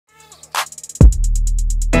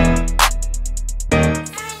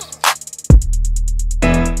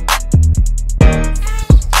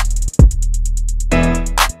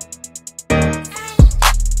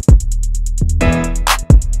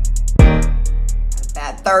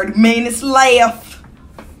got 30 minutes left.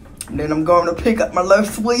 And then I'm going to pick up my little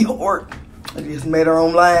sweetheart. I just met her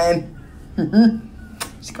online.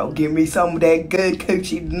 She's gonna give me some of that good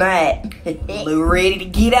coochie tonight. A little ready to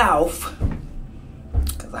get off.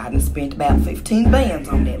 Cause I done spent about 15 bands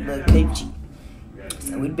on that little coochie.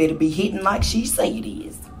 So it better be hitting like she say it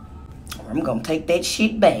is. Or I'm gonna take that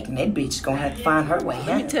shit back and that bitch is gonna have to find her way home.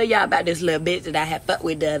 Let me tell y'all about this little bitch that I had fucked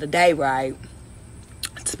with the other day, right?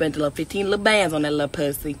 I spent a little 15 little bands on that little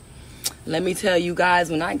pussy. Let me tell you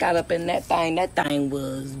guys, when I got up in that thing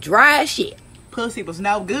was dry as shit. Pussy was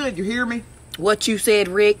no good, you hear me? What you said,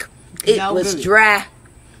 Rick? It was good. Dry.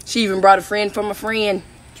 She even brought a friend from a friend.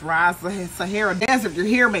 Dry as the Sahara Desert, you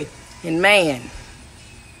hear me? And man,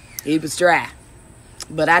 it was dry.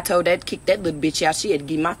 But I told that, kick that little bitch out. She had to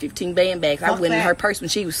give my 15 band back. I went in her purse when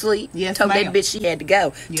she was asleep. Yes, told that bitch she had to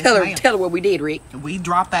go. Yes, tell her what we did, Rick. We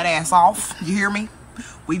dropped that ass off. You hear me?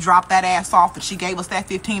 We dropped that ass off and she gave us that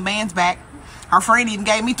 15 bands back. Her friend even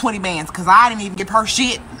gave me 20 bands because I didn't even give her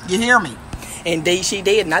shit. You hear me? Indeed she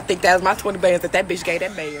did. And I think that was my 20 bands that bitch gave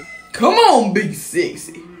that man. Come on, big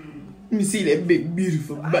sexy. Let me see that big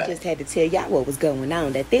beautiful butt. I just had to tell y'all what was going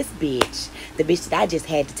on. That this bitch, the bitch that I just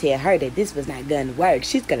had to tell her that this was not gonna work.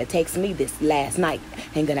 She's gonna text me this last night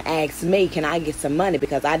and gonna ask me, can I get some money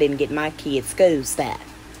because I didn't get my kids' school stuff.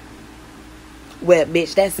 Well,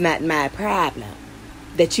 bitch, that's not my problem.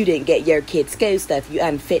 That you didn't get your kids' school stuff, you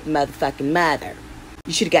unfit motherfucking mother.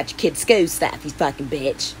 You should have got your kids' school stuff, you fucking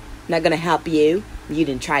bitch. Not gonna help you. You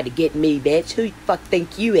didn't try to get me, bitch. Who you fuck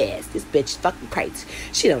think you is? This bitch is fucking crazy.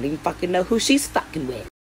 She don't even fucking know who she's fucking with.